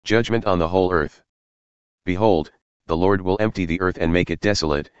Judgment on the whole earth. Behold, the Lord will empty the earth and make it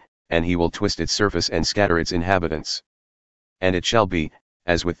desolate, and he will twist its surface and scatter its inhabitants. And it shall be,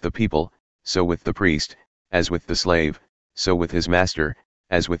 as with the people, so with the priest, as with the slave, so with his master,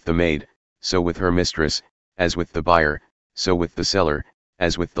 as with the maid, so with her mistress, as with the buyer, so with the seller,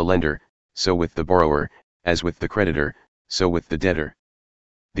 as with the lender, so with the borrower, as with the creditor, so with the debtor.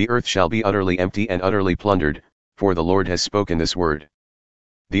 The earth shall be utterly empty and utterly plundered, for the Lord has spoken this word.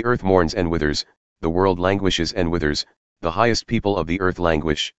 The earth mourns and withers, the world languishes and withers, the highest people of the earth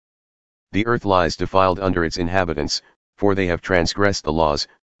languish. The earth lies defiled under its inhabitants, for they have transgressed the laws,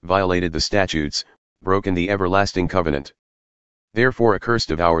 violated the statutes, broken the everlasting covenant. Therefore a curse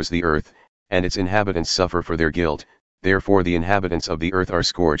devours the earth, and its inhabitants suffer for their guilt, therefore the inhabitants of the earth are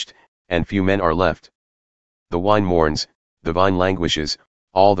scorched, and few men are left. The wine mourns, the vine languishes,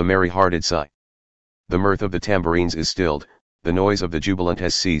 all the merry-hearted sigh. The mirth of the tambourines is stilled, the noise of the jubilant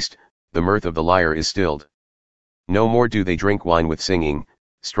has ceased, the mirth of the lyre is stilled. No more do they drink wine with singing,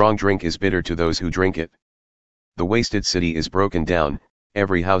 strong drink is bitter to those who drink it. The wasted city is broken down,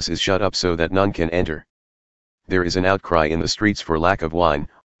 every house is shut up so that none can enter. There is an outcry in the streets for lack of wine,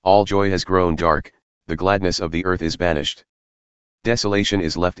 all joy has grown dark, the gladness of the earth is banished. Desolation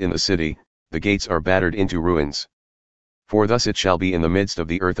is left in the city, the gates are battered into ruins. For thus it shall be in the midst of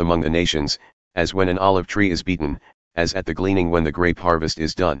the earth among the nations, as when an olive tree is beaten, as at the gleaning when the grape harvest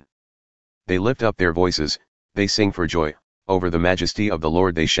is done. They lift up their voices, they sing for joy, over the majesty of the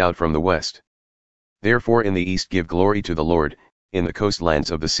Lord they shout from the west. Therefore in the east give glory to the Lord, in the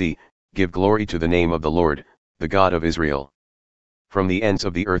coastlands of the sea, give glory to the name of the Lord, the God of Israel. From the ends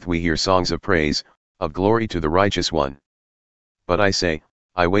of the earth we hear songs of praise, of glory to the righteous one. But I say,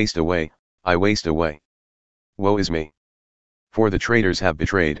 I waste away, I waste away. Woe is me! For the traitors have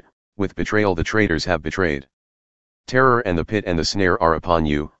betrayed, with betrayal the traitors have betrayed. Terror and the pit and the snare are upon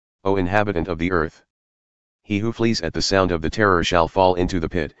you, O inhabitant of the earth. He who flees at the sound of the terror shall fall into the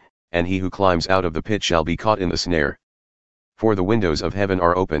pit, and he who climbs out of the pit shall be caught in the snare. For the windows of heaven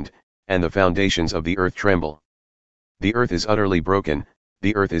are opened, and the foundations of the earth tremble. The earth is utterly broken,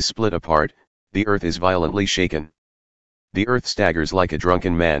 the earth is split apart, the earth is violently shaken. The earth staggers like a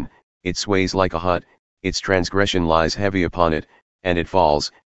drunken man, it sways like a hut, its transgression lies heavy upon it, and it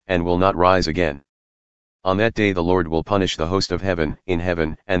falls, and will not rise again. On that day the Lord will punish the host of heaven in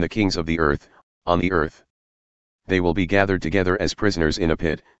heaven and the kings of the earth, on the earth. They will be gathered together as prisoners in a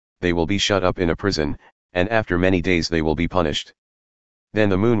pit, they will be shut up in a prison, and after many days they will be punished. Then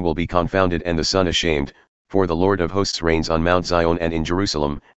the moon will be confounded and the sun ashamed, for the Lord of hosts reigns on Mount Zion and in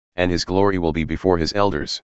Jerusalem, and his glory will be before his elders.